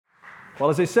Well,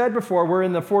 as I said before, we're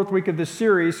in the fourth week of this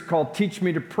series called Teach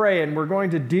Me to Pray, and we're going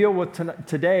to deal with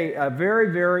today a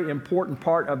very, very important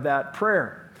part of that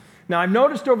prayer. Now, I've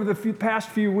noticed over the past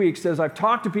few weeks as I've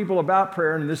talked to people about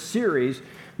prayer in this series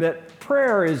that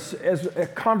prayer is, as a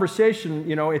conversation,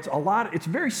 it's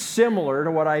very similar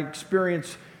to what I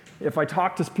experience if I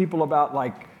talk to people about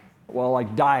like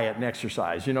diet and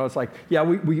exercise. It's like, yeah,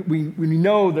 we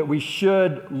know that we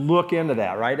should look into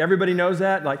that, right? Everybody knows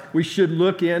that. Like, we should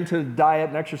look into diet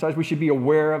and exercise. We should be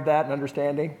aware of that and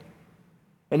understanding.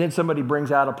 And then somebody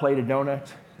brings out a plate of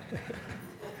donuts.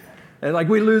 And like,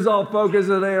 we lose all focus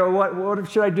and what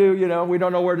should I do? We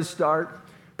don't know where to start.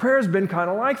 Prayer has been kind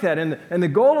of like that. And the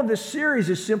goal of this series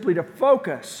is simply to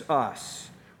focus us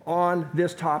on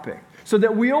this topic so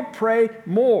that we'll pray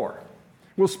more.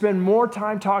 We'll spend more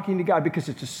time talking to God because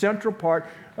it's a central part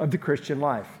of the Christian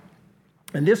life.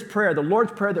 And this prayer, the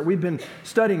Lord's Prayer that we've been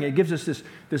studying, it gives us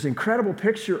this incredible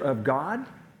picture of God.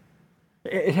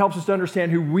 It helps us to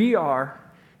understand who we are,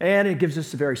 and it gives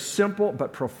us a very simple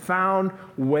but profound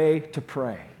way to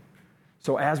pray.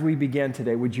 So as we begin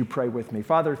today, would you pray with me?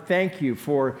 Father, thank you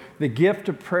for the gift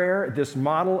of prayer, this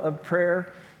model of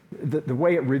prayer, the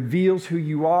way it reveals who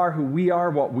you are, who we are,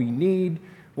 what we need,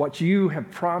 what you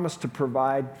have promised to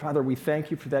provide. Father, we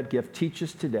thank you for that gift. Teach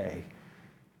us today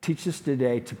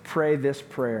to pray this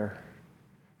prayer.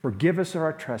 Forgive us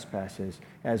our trespasses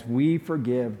as we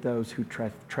forgive those who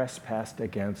trespassed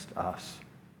against us.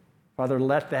 Father,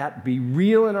 let that be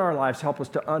real in our lives. Help us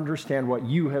to understand what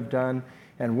you have done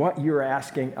and what you're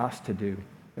asking us to do.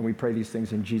 And we pray these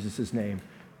things in Jesus' name.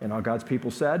 And all God's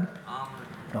people said? Amen.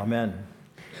 Amen.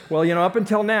 Well, up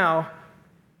until now,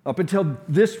 up until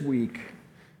this week,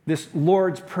 this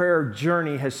Lord's Prayer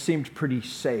journey has seemed pretty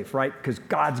safe, right? Because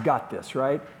God's got this,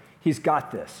 right? He's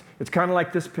got this. It's kind of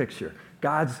like this picture.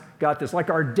 God's got this,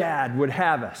 like our dad would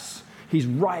have us. He's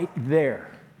right there.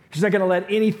 He's not going to let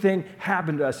anything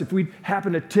happen to us. If we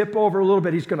happen to tip over a little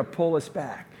bit, he's going to pull us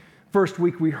back. First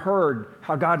week, we heard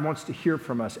how God wants to hear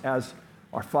from us as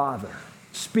our Father,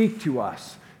 speak to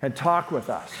us and talk with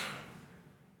us.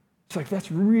 It's like,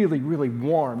 that's really, really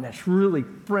warm. That's really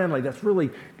friendly. That's really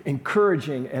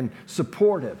encouraging and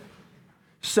supportive.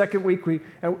 Second week,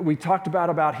 we talked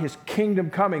about his kingdom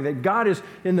coming, that God is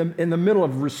in the middle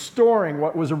of restoring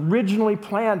what was originally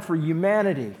planned for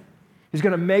humanity. He's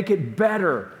going to make it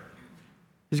better.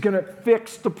 He's going to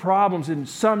fix the problems and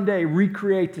someday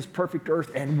recreate this perfect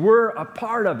earth, and we're a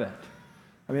part of it.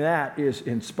 I mean, that is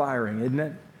inspiring, isn't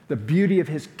it? The beauty of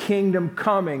his kingdom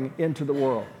coming into the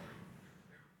world.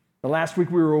 The last week,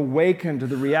 we were awakened to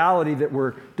the reality that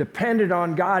we're dependent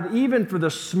on God, even for the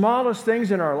smallest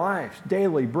things in our lives,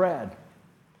 daily bread.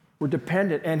 We're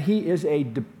dependent, and he is a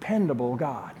dependable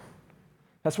God.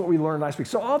 That's what we learned last week.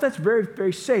 So all that's very,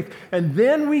 very safe. And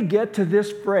then we get to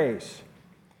this phrase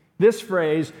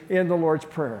in the Lord's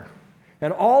Prayer.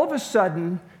 And all of a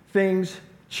sudden, things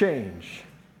change.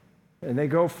 And they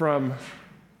go from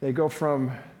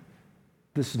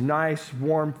this nice,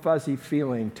 warm, fuzzy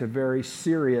feeling to very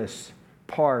serious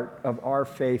part of our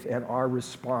faith and our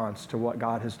response to what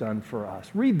God has done for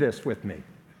us. Read this with me.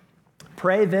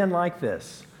 Pray then like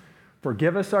this: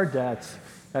 forgive us our debts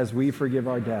as we forgive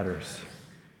our debtors.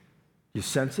 You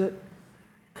sense it?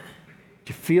 Do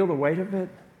you feel the weight of it?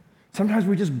 Sometimes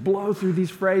we just blow through these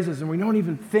phrases and we don't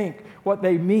even think what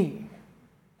they mean.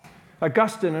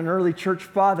 Augustine, an early church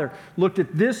father, looked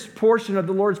at this portion of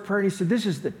the Lord's Prayer and he said, this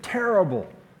is the terrible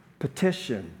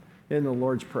petition in the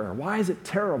Lord's Prayer. Why is it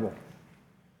terrible?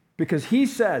 Because he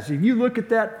says, if you look at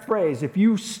that phrase, if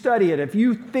you study it, if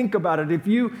you think about it, if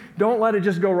you don't let it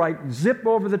just go right, zip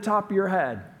over the top of your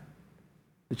head,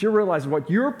 that you realize what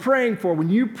you're praying for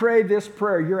when you pray this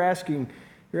prayer, you're asking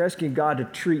God to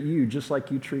treat you just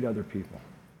like you treat other people.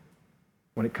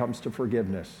 When it comes to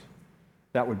forgiveness,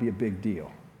 that would be a big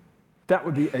deal. That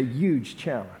would be a huge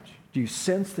challenge. Do you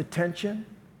sense the tension?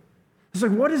 It's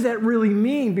like, what does that really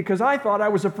mean? Because I thought I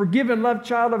was a forgiven, loved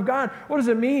child of God. What does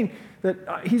it mean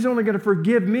that he's only going to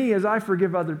forgive me as I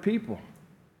forgive other people?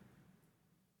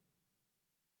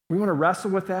 We want to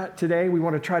wrestle with that today. We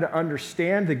want to try to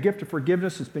understand the gift of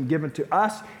forgiveness that's been given to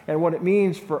us and what it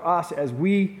means for us as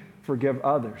we forgive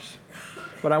others.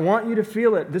 But I want you to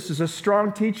feel it. This is a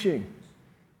strong teaching.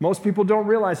 Most people don't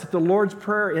realize that the Lord's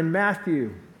Prayer in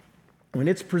Matthew, when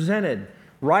it's presented,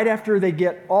 right after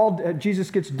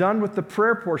Jesus gets done with the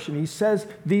prayer portion, he says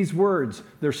these words.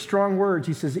 They're strong words.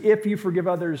 He says, if you forgive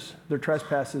others their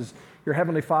trespasses, your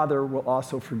heavenly Father will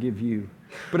also forgive you.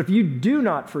 But if you do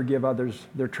not forgive others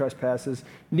their trespasses,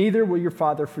 neither will your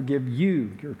Father forgive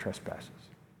you your trespasses.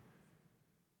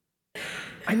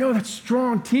 I know that's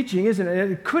strong teaching, isn't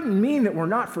it? It couldn't mean that we're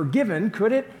not forgiven,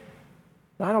 could it?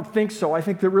 I don't think so. I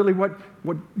think that really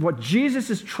what Jesus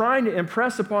is trying to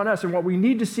impress upon us and what we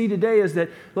need to see today is that,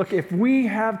 look, if we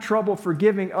have trouble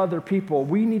forgiving other people,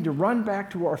 we need to run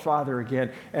back to our Father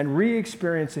again and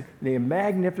re-experience the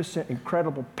magnificent,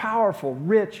 incredible, powerful,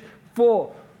 rich,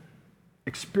 full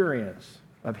experience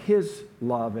of His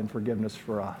love and forgiveness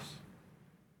for us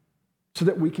so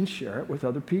that we can share it with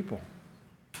other people.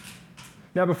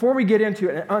 Now, before we get into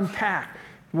it and unpack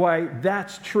why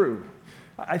that's true,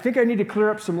 I think I need to clear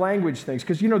up some language things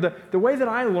because, the way that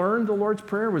I learned the Lord's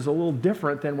Prayer was a little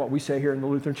different than what we say here in the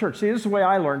Lutheran Church. See, this is the way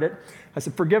I learned it. I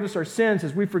said, forgive us our sins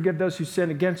as we forgive those who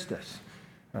sin against us.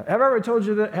 Have I ever told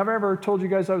you that? Have I ever told you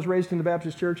guys I was raised in the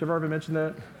Baptist church? Have I ever mentioned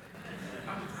that?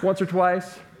 Once or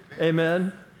twice?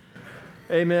 Amen.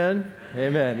 Amen.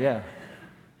 Amen. Yeah.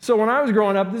 So when I was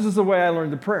growing up, this is the way I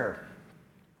learned the prayer,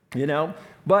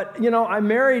 But, I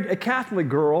married a Catholic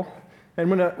girl. And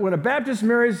when a Baptist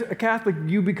marries a Catholic,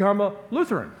 you become a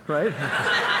Lutheran, right?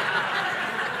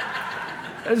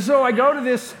 And so I go to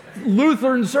this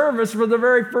Lutheran service for the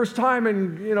very first time,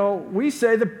 and, we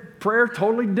say the prayer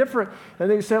totally different.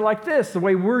 And they say it like this, the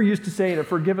way we're used to saying it,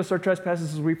 forgive us our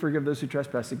trespasses as we forgive those who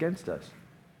trespass against us.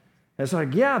 And it's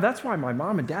like, yeah, that's why my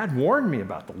mom and dad warned me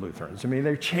about the Lutherans. I mean,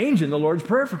 they're changing the Lord's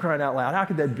Prayer for crying out loud. How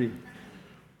could that be?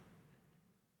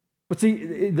 But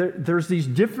see, there's these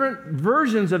different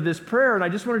versions of this prayer, and I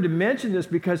just wanted to mention this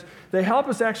because they help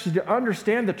us actually to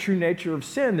understand the true nature of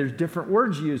sin. There's different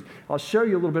words used. I'll show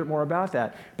you a little bit more about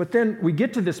that. But then we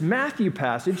get to this Matthew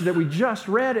passage that we just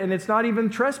read, and it's not even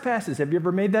trespasses. Have you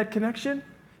ever made that connection?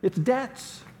 It's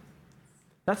debts.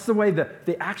 That's the way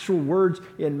the actual words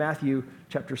in Matthew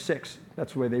chapter 6,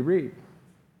 that's the way they read.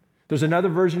 There's another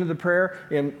version of the prayer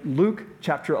in Luke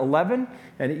chapter 11,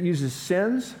 and it uses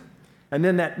sins. And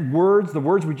then the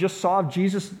words we just saw of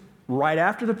Jesus right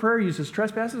after the prayer uses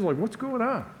trespasses. Like, what's going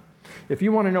on? If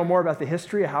you want to know more about the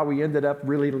history of how we ended up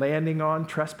really landing on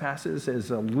trespasses as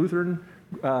Lutherans,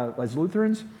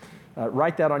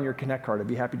 write that on your Connect card. I'd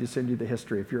be happy to send you the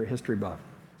history if you're a history buff.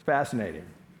 It's fascinating.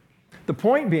 The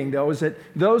point being, though, is that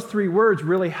those three words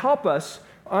really help us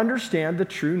understand the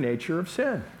true nature of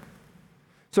sin.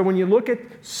 So when you look at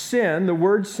sin, the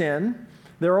word sin,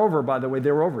 there were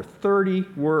over 30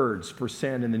 words for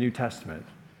sin in the New Testament,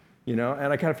 and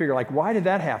I kind of figure, why did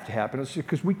that have to happen? It's just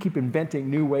because we keep inventing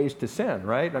new ways to sin,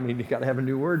 right? I mean, you got to have a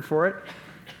new word for it.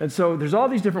 And so there's all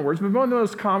these different words, but one of the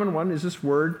most common one is this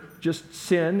word, just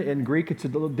sin. In Greek, it's a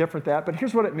little different than that, but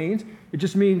here's what it means. It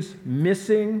just means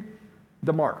missing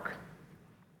the mark.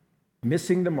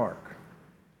 Missing the mark.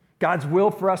 God's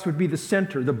will for us would be the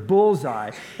center, the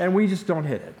bullseye, and we just don't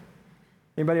hit it.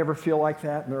 Anybody ever feel like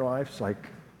that in their life? It's like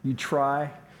you try,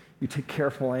 you take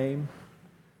careful aim,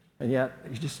 and yet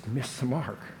you just miss the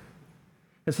mark.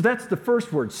 And so that's the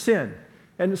first word, sin.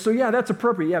 And so, yeah, that's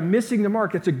appropriate. Yeah, missing the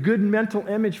mark. It's a good mental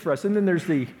image for us. And then there's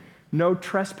the no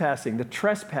trespassing, the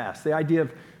trespass, the idea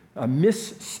of a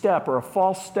misstep or a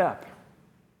false step.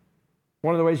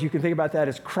 One of the ways you can think about that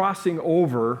is crossing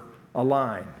over a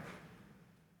line.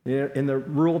 In the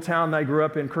rural town that I grew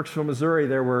up in, Kirksville, Missouri,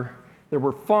 there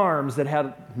were farms that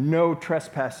had no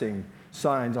trespassing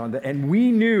signs on them. And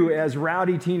we knew as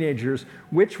rowdy teenagers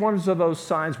which ones of those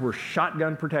signs were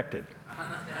shotgun protected.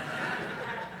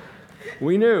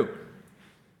 We knew.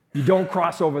 You don't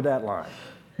cross over that line.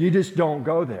 You just don't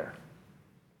go there.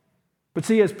 But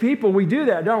see, as people, we do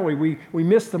that, don't we? We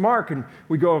miss the mark and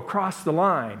we go across the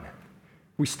line.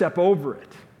 We step over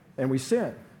it and we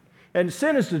sin. And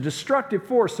sin is a destructive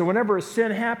force. So whenever a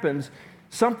sin happens,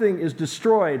 something is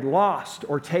destroyed, lost,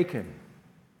 or taken.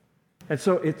 And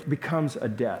so it becomes a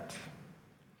debt.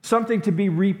 Something to be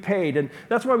repaid. And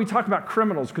that's why we talk about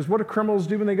criminals, because what do criminals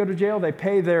do when they go to jail? They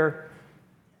pay their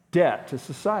debt to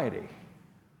society.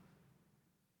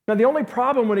 Now, the only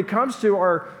problem when it comes to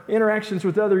our interactions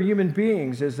with other human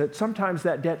beings is that sometimes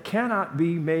that debt cannot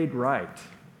be made right.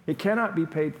 It cannot be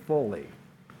paid fully.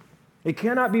 It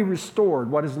cannot be restored.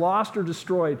 What is lost or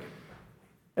destroyed.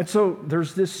 And so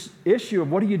there's this issue of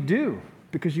what do you do?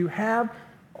 Because you have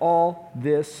all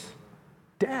this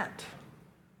debt.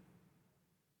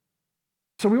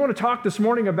 So we want to talk this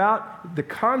morning about the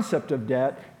concept of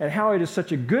debt and how it is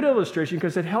such a good illustration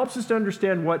because it helps us to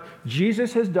understand what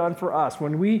Jesus has done for us.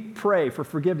 When we pray for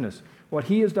forgiveness, what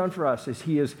He has done for us is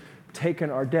He has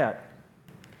taken our debt.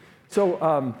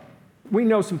 So we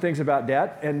know some things about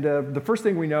debt, and the first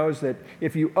thing we know is that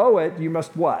if you owe it, you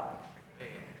must what?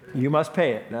 You must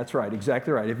pay it. That's right,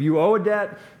 exactly right. If you owe a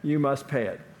debt, you must pay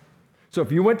it. So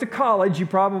if you went to college, you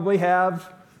probably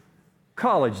have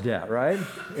college debt, right?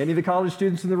 Any of the college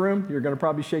students in the room? You're going to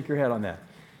probably shake your head on that.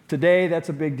 Today, that's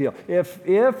a big deal. If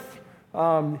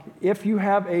If you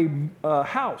have a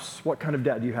house, what kind of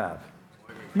debt do you have?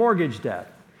 Mortgage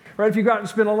debt. Right? If you go out and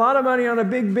spend a lot of money on a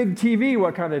big, big TV,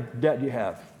 what kind of debt do you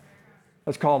have?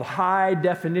 That's called high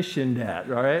definition debt,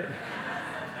 right?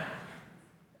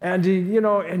 And,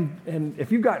 and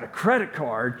if you've got a credit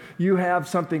card, you have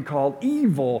something called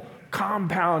evil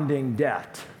compounding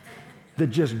debt that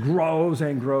just grows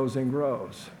and grows and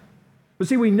grows. But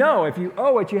see, we know if you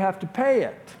owe it, you have to pay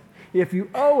it. If you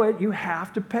owe it, you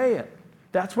have to pay it.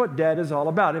 That's what debt is all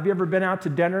about. Have you ever been out to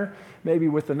dinner, maybe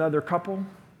with another couple,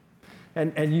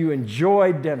 and you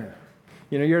enjoyed dinner?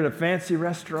 You're at a fancy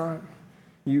restaurant,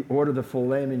 you order the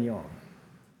filet mignon.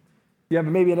 You have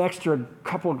maybe an extra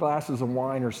couple of glasses of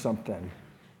wine or something,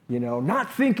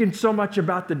 not thinking so much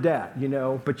about the debt,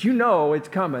 but it's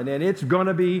coming and it's going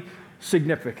to be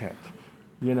significant,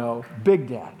 big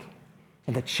debt.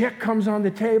 And the check comes on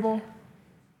the table,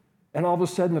 and all of a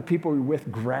sudden the people you're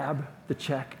with grab the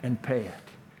check and pay it.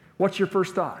 What's your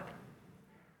first thought?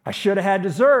 I should have had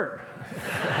dessert.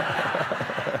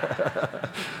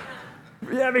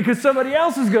 Yeah, because somebody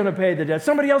else is going to pay the debt.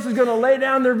 Somebody else is going to lay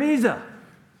down their visa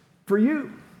for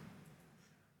you.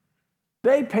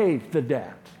 They paid the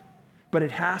debt, but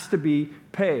it has to be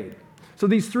paid. So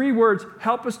these three words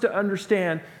help us to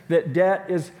understand that debt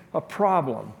is a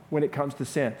problem when it comes to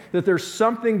sin, that there's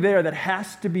something there that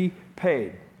has to be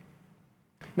paid.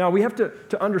 Now, we have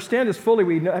to understand this fully.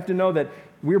 We have to know that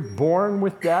we're born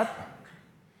with debt.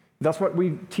 That's what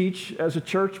we teach as a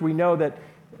church. We know that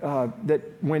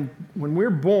when we're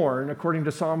born, according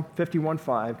to Psalm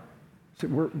 51:5,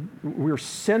 we're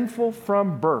sinful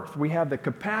from birth. We have the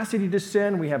capacity to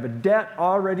sin. We have a debt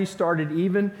already started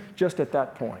even just at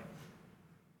that point.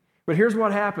 But here's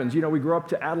what happens. We grow up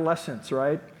to adolescence,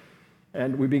 right?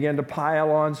 And we begin to pile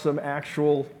on some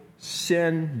actual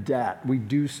sin debt. We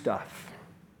do stuff.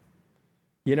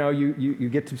 You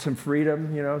get to some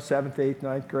freedom, 7th, 8th,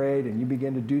 9th grade, and you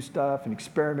begin to do stuff and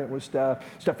experiment with stuff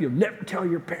you'll never tell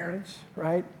your parents,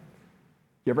 right?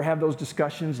 You ever have those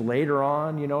discussions later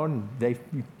on, and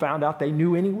you found out they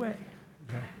knew anyway?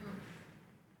 Okay.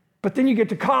 But then you get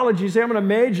to college, you say, I'm going to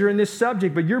major in this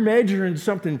subject, but you're majoring in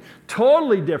something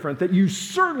totally different that you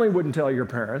certainly wouldn't tell your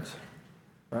parents,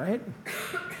 right?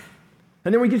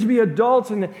 And then we get to be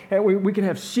adults, and we can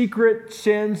have secret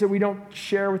sins that we don't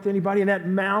share with anybody, and that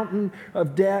mountain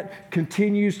of debt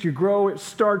continues to grow. It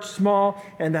starts small,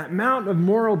 and that mountain of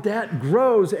moral debt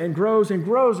grows and grows and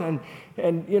grows, and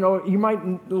you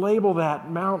might label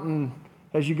that mountain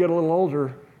as you get a little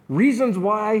older, reasons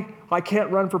why I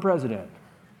can't run for president.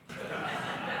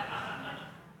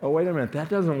 Oh, wait a minute, that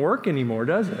doesn't work anymore,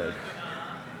 does it?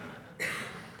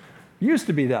 Used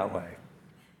to be that way.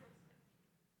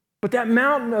 But that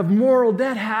mountain of moral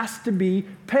debt has to be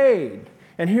paid.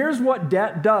 And here's what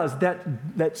debt does,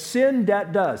 that sin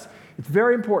debt does. It's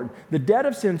very important. The debt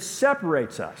of sin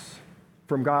separates us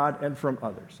from God and from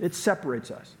others. It separates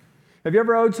us. Have you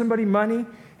ever owed somebody money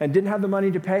and didn't have the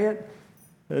money to pay it?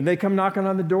 And they come knocking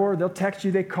on the door, they'll text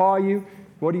you, they call you.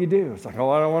 What do? It's like, I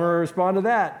don't want to respond to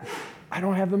that. I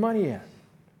don't have the money yet.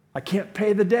 I can't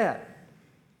pay the debt.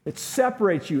 It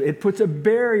separates you. It puts a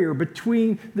barrier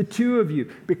between the two of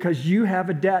you because you have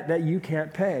a debt that you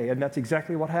can't pay. And that's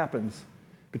exactly what happens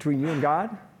between you and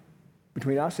God,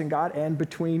 between us and God, and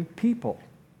between people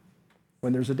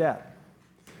when there's a debt.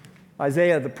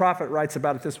 Isaiah, the prophet, writes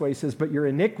about it this way. He says, but your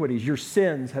iniquities, your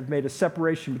sins have made a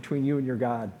separation between you and your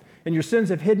God. And your sins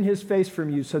have hidden his face from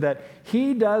you so that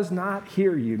he does not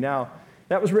hear you. Now,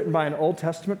 that was written by an Old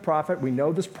Testament prophet. We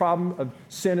know this problem of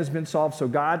sin has been solved, so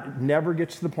God never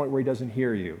gets to the point where he doesn't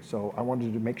hear you. So I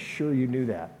wanted to make sure you knew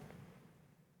that.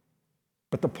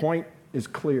 But the point is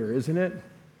clear, isn't it?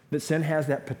 That sin has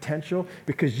that potential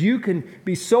because you can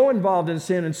be so involved in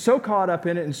sin and so caught up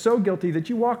in it and so guilty that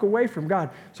you walk away from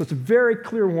God. So it's a very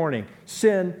clear warning.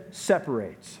 Sin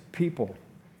separates people.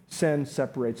 Sin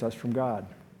separates us from God.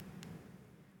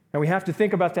 And we have to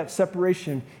think about that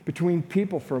separation between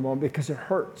people for a moment because it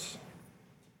hurts.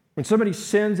 When somebody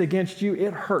sins against you,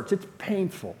 it hurts. It's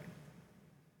painful.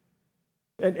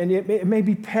 And it may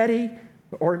be petty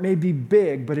or it may be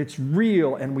big, but it's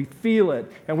real and we feel it.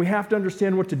 And we have to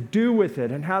understand what to do with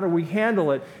it and how do we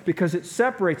handle it because it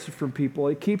separates us from people.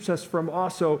 It keeps us from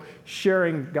also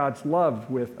sharing God's love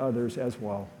with others as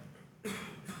well.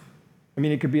 I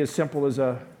mean, it could be as simple as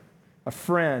a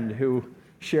friend who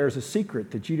shares a secret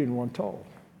that you didn't want told,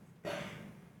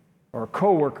 or a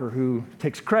coworker who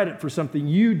takes credit for something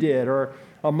you did, or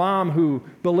a mom who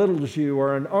belittles you,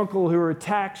 or an uncle who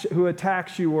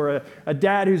attacks you, or a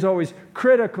dad who's always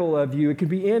critical of you. It could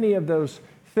be any of those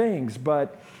things,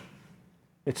 but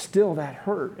it's still that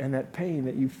hurt and that pain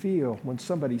that you feel when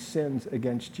somebody sins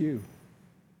against you.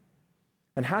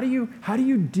 And how do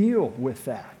you deal with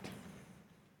that?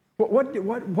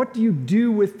 What do you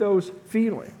do with those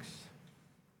feelings?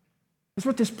 That's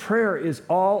what this prayer is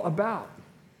all about.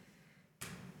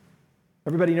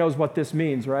 Everybody knows what this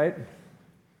means, right?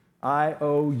 I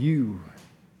owe you.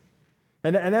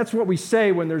 And that's what we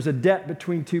say when there's a debt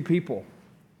between two people.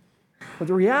 But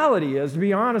the reality is, to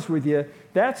be honest with you,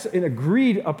 that's an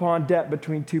agreed upon debt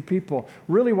between two people.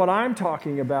 Really what I'm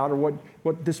talking about, or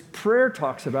what this prayer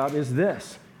talks about, is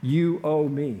this: you owe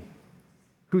me.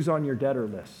 Who's on your debtor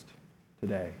list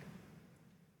today?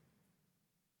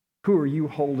 Who are you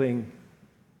holding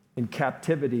in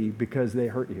captivity because they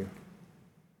hurt you?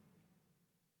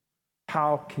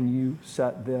 How can you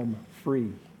set them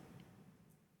free?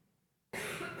 A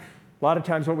lot of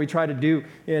times what we try to do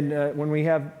when we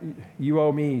have you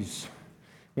owe me's,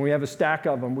 when we have a stack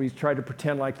of them, we try to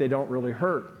pretend like they don't really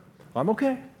hurt. I'm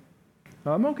okay.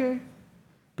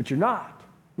 But you're not.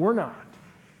 We're not.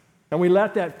 And we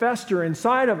let that fester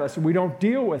inside of us, and we don't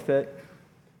deal with it,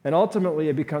 and ultimately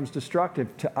it becomes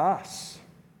destructive to us.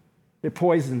 It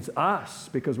poisons us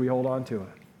because we hold on to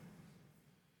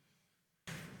it.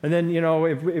 And then,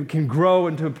 it can grow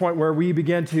into a point where we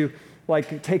begin to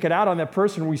take it out on that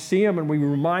person. We see them and we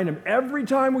remind them. Every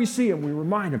time we see them, we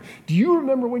remind them, do you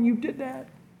remember when you did that?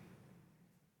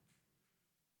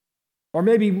 Or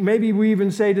maybe we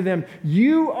even say to them,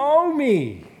 you owe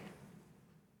me.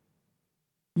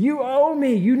 You owe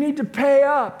me. You need to pay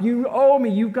up. You owe me.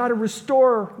 You've got to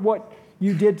restore what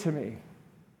you did to me.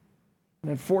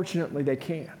 And unfortunately, they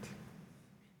can't.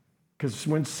 Because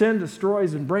when sin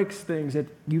destroys and breaks things,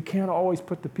 you can't always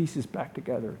put the pieces back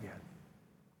together again.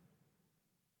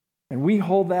 And we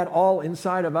hold that all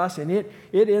inside of us, and it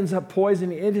ends up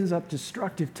poisoning, it ends up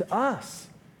destructive to us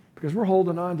because we're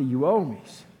holding on to you owe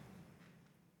me's.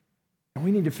 And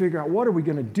we need to figure out, what are we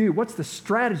going to do? What's the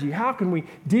strategy? How can we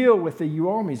deal with the you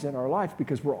owe me's in our life?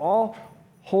 Because we're all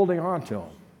holding on to them.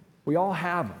 We all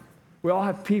have them. We all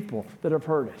have people that have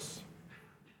hurt us.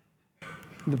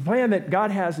 The plan that God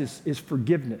has is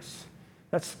forgiveness.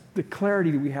 That's the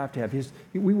clarity that we have to have.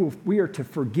 We are to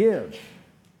forgive.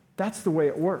 That's the way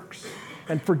it works.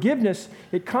 And forgiveness,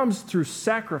 it comes through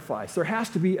sacrifice. There has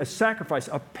to be a sacrifice,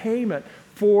 a payment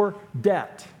for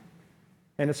debt.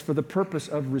 And it's for the purpose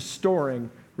of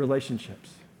restoring relationships.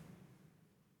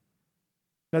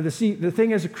 Now, the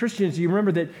thing as a Christian is you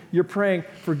remember that you're praying,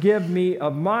 forgive me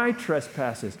of my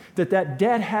trespasses, that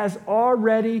debt has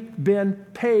already been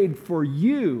paid for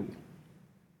you.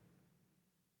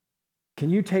 Can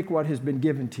you take what has been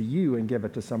given to you and give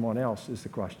it to someone else is the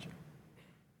question.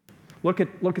 Look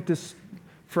at this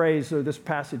phrase or this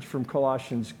passage from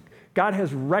Colossians. God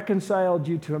has reconciled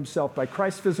you to himself by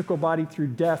Christ's physical body through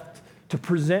death to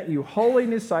present you holy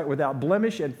in his sight without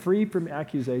blemish and free from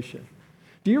accusation.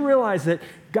 Do you realize that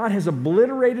God has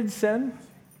obliterated sin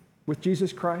with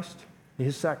Jesus Christ,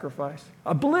 his sacrifice?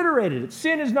 Obliterated it.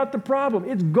 Sin is not the problem.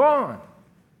 It's gone.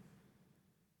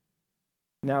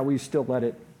 Now we still let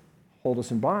it hold us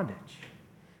in bondage.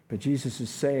 But Jesus is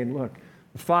saying, look,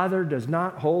 the Father does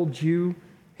not hold you,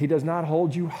 he does not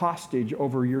hold you hostage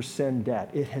over your sin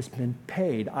debt. It has been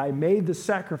paid. I made the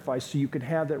sacrifice so you could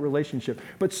have that relationship.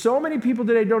 But so many people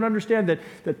today don't understand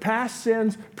that past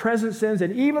sins, present sins,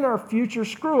 and even our future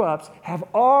screw-ups have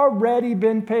already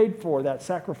been paid for. That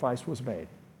sacrifice was made.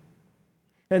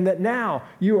 And that now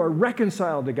you are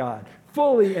reconciled to God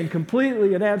fully and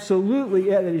completely and absolutely.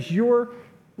 It is your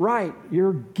right,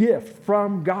 your gift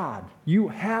from God. You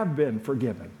have been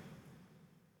forgiven.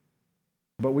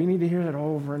 But we need to hear that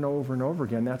over and over and over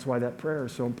again. That's why that prayer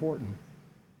is so important.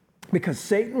 Because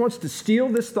Satan wants to steal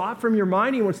this thought from your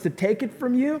mind. He wants to take it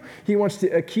from you. He wants to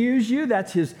accuse you.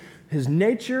 That's his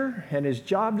nature and his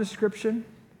job description.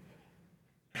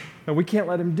 And we can't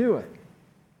let him do it.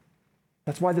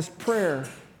 That's why this prayer,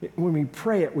 when we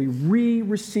pray it, we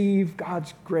receive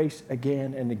God's grace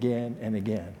again and again and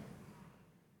again.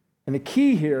 And the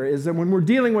key here is that when we're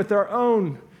dealing with our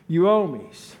own you owe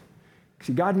me's,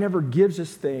 see, God never gives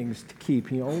us things to keep.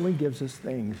 He only gives us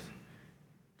things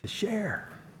to share.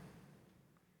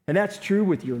 And that's true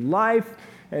with your life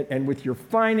and with your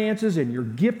finances and your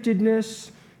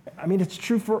giftedness. I mean, it's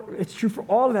true for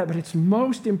all of that, but it's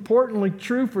most importantly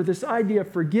true for this idea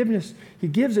of forgiveness. He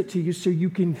gives it to you so you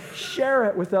can share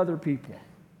it with other people.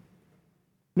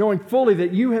 Knowing fully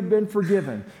that you have been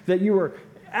forgiven, that you are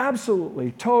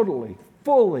absolutely, totally,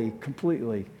 fully,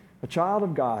 completely a child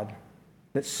of God,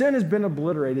 that sin has been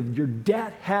obliterated, your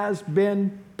debt has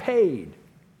been paid.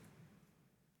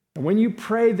 And when you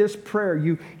pray this prayer,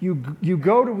 you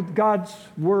go to God's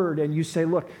word and you say,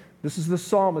 look, this is the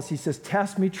psalmist. He says,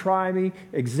 test me, try me,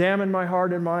 examine my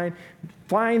heart and mind,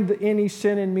 find any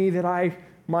sin in me that I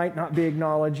might not be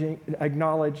acknowledging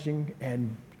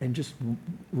and just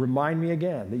remind me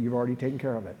again that you've already taken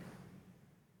care of it.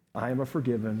 I am a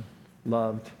forgiven,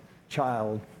 loved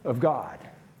child of God.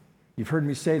 You've heard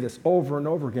me say this over and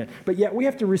over again. But yet we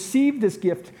have to receive this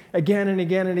gift again and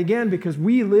again and again because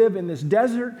we live in this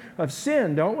desert of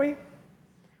sin, don't we?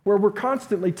 Where we're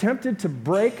constantly tempted to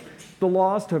break the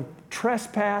laws, to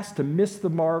trespass, to miss the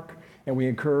mark, and we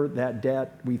incur that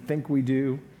debt. We think we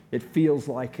do. It feels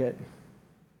like it.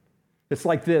 It's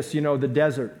like this, the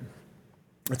desert.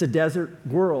 It's a desert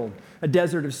world, a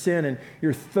desert of sin, and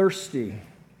you're thirsty.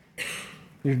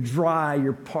 You're dry,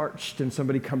 you're parched, and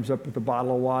somebody comes up with a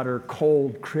bottle of water,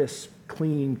 cold, crisp,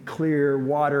 clean, clear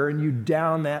water, and you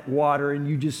down that water, and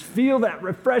you just feel that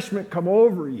refreshment come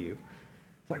over you.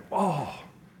 It's like, oh,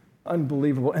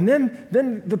 unbelievable. And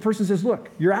then the person says, look,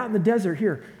 you're out in the desert,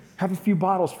 here, have a few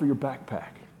bottles for your backpack.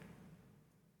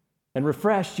 And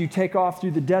refreshed, you take off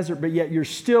through the desert, but yet you're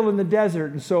still in the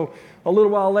desert. And so a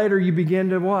little while later, you begin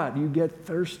to what? You get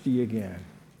thirsty again.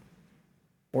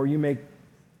 Or you make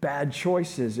bad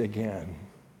choices again.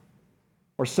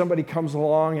 Or somebody comes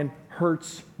along and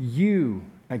hurts you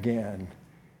again.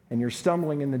 And you're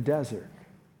stumbling in the desert.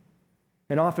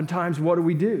 And oftentimes, what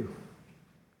do?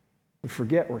 We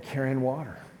forget we're carrying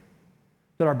water.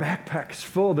 That our backpack is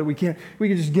full, that we can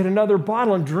just get another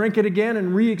bottle and drink it again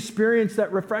and re-experience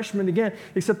that refreshment again.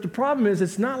 Except the problem is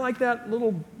it's not like that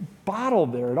little bottle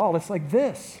there at all. It's like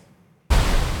this. That's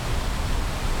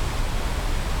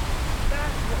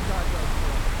what God does for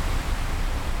us.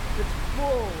 It's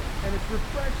full and it's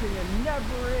refreshing and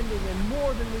never-ending and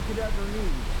more than we could ever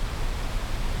need.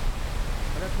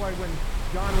 And that's why when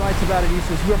John writes about it, he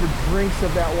says, whoever drinks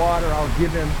of that water I'll give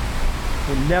him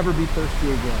will never be thirsty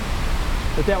again.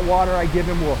 That water I give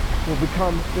him will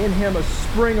become in him a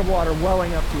spring of water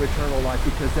welling up to eternal life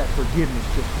because that forgiveness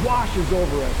just washes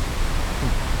over us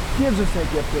and gives us that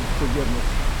gift of forgiveness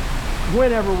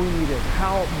whenever we need it,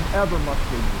 however much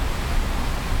we need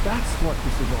it. That's what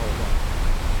this is all about.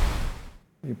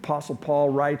 The Apostle Paul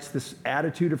writes this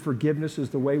attitude of forgiveness is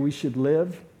the way we should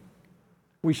live.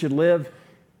 We should live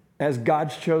as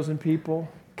God's chosen people,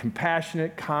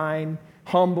 compassionate, kind,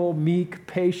 humble, meek,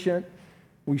 patient.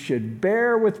 We should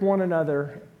bear with one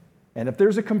another, and if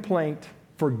there's a complaint,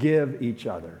 forgive each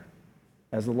other,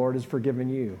 as the Lord has forgiven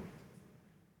you.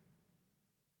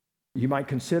 You might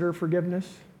consider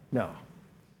forgiveness? No.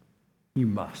 You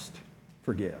must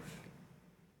forgive.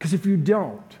 Because if you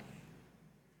don't,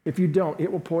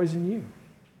 it will poison you.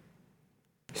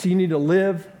 So you need to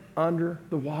live under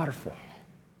the waterfall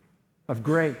of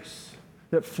grace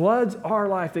that floods our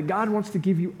life, that God wants to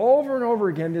give you over and over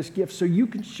again this gift so you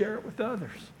can share it with others.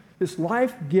 This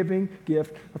life-giving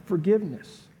gift of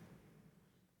forgiveness.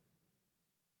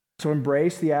 So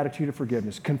embrace the attitude of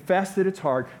forgiveness. Confess that it's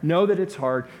hard. Know that it's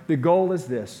hard. The goal is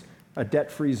this, a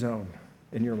debt-free zone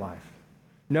in your life.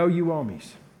 No you owe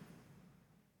me's.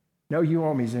 No you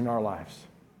owe me's in our lives.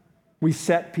 We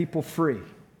set people free.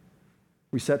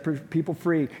 We set people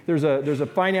free. There's a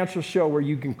financial show where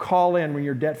you can call in when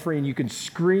you're debt-free and you can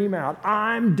scream out,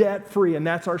 I'm debt-free. And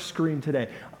that's our scream today.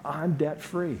 I'm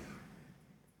debt-free.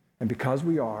 And because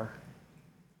we are,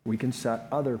 we can set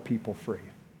other people free.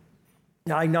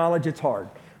 Now, I acknowledge it's hard.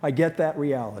 I get that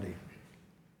reality.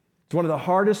 It's one of the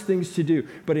hardest things to do,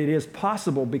 but it is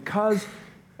possible because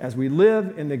as we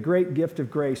live in the great gift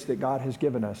of grace that God has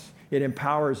given us, it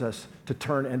empowers us to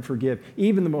turn and forgive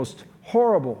even the most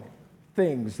horrible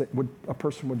things that a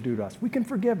person would do to us. We can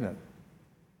forgive them.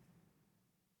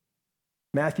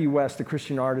 Matthew West, the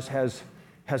Christian artist, has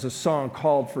a song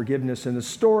called Forgiveness, and the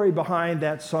story behind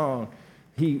that song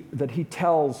that he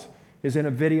tells is in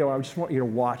a video. I just want you to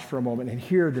watch for a moment and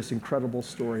hear this incredible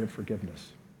story of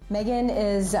forgiveness. Megan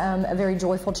is a very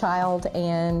joyful child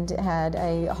and had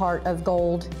a heart of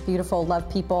gold, beautiful,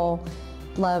 loved people,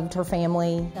 loved her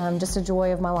family, just a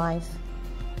joy of my life.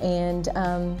 And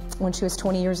when she was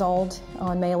 20 years old,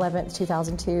 on May 11th,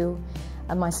 2002,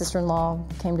 my sister-in-law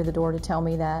came to the door to tell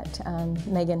me that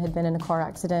Megan had been in a car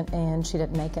accident and she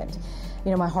didn't make it.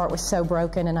 My heart was so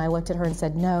broken, and I looked at her and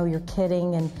said, no, you're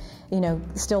kidding, and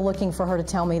still looking for her to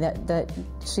tell me that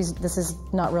this is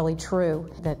not really true,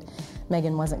 that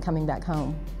Megan wasn't coming back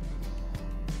home.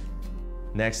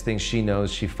 Next thing she knows,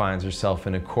 she finds herself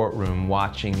in a courtroom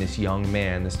watching this young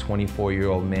man, this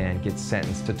 24-year-old man, get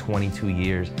sentenced to 22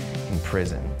 years in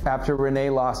prison. After Renee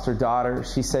lost her daughter,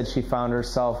 she said she found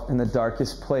herself in the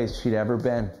darkest place she'd ever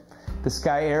been. This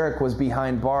guy Eric was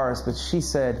behind bars, but she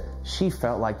said she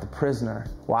felt like the prisoner.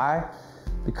 Why?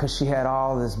 Because she had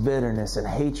all this bitterness and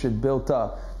hatred built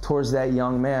up towards that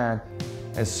young man.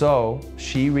 And so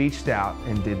she reached out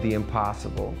and did the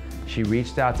impossible. She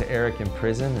reached out to Eric in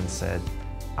prison and said,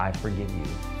 "I forgive you."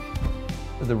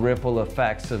 The ripple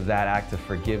effects of that act of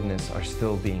forgiveness are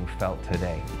still being felt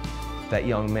today. That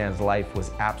young man's life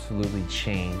was absolutely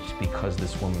changed because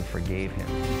this woman forgave him.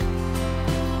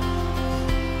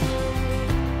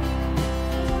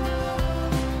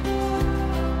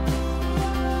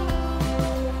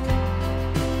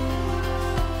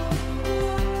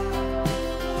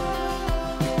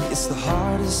 It's the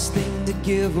hardest thing to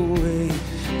give away,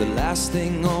 the last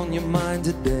thing on your mind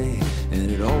today,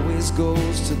 and it always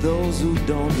goes to those who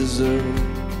don't deserve.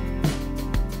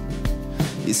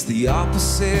 It's the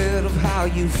opposite of how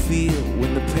you feel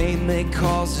when the pain they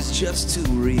cause is just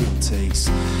too real. Takes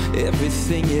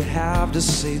everything you have to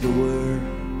say the word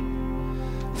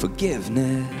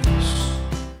forgiveness.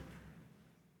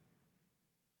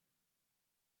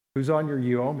 Who's on your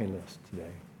you owe me list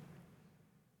today?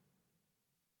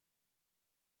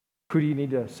 Who do you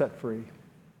need to set free?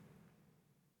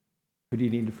 Who do you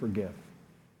need to forgive?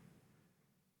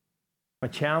 My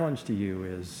challenge to you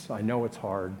is, I know it's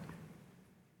hard.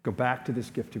 Go back to this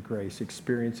gift of grace,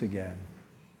 experience again.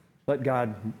 Let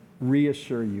God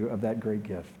reassure you of that great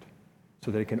gift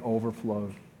so that it can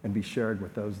overflow and be shared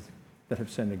with those that have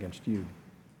sinned against you.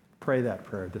 Pray that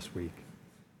prayer this week.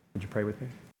 Would you pray with me?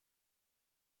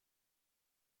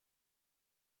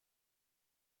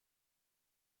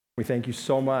 We thank you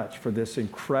so much for this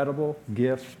incredible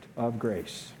gift of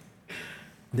grace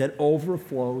that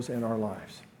overflows in our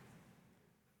lives.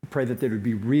 We pray that it would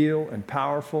be real and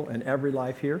powerful in every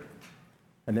life here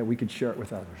and that we could share it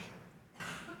with others.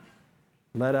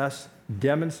 Let us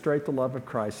demonstrate the love of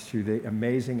Christ through the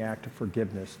amazing act of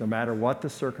forgiveness, no matter what the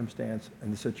circumstance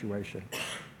and the situation.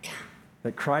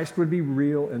 That Christ would be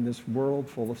real in this world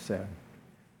full of sin.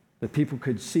 That people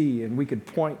could see and we could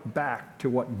point back to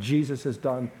what Jesus has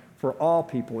done for all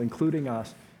people, including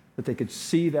us, that they could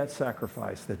see that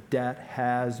sacrifice, that debt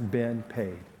has been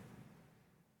paid.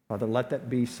 Father, let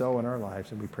that be so in our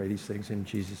lives, and we pray these things in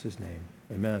Jesus' name.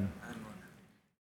 Amen.